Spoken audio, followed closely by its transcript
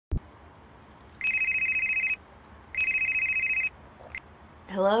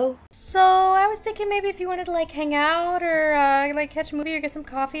Hello? So, I was thinking maybe if you wanted to, like, hang out or, like, catch a movie or get some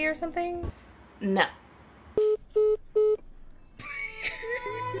coffee or something? No.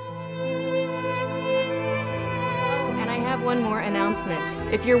 And I have one more announcement.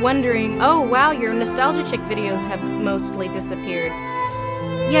 If you're wondering, oh wow, your Nostalgia Chick videos have mostly disappeared.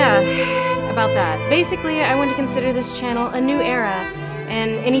 Yeah, about that. Basically, I want to consider this channel a new era,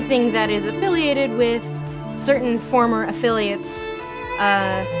 and anything that is affiliated with certain former affiliates,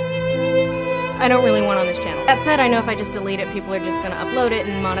 I don't really want on this channel. That said, I know if I just delete it, people are just gonna upload it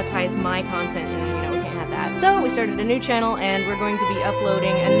and monetize my content, and you know, we can't have that. So we started a new channel, and we're going to be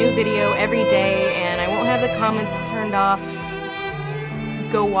uploading a new video every day, and I won't have the comments turned off.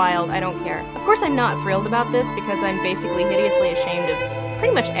 Go wild, I don't care. Of course, I'm not thrilled about this because I'm basically hideously ashamed of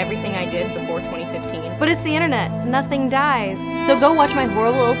pretty much everything I did before 2015. But it's the internet, nothing dies. So go watch my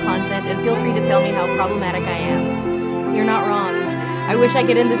horrible old content and feel free to tell me how problematic I am. You're not wrong. I wish I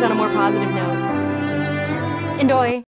could end this on a more positive note. Enjoy!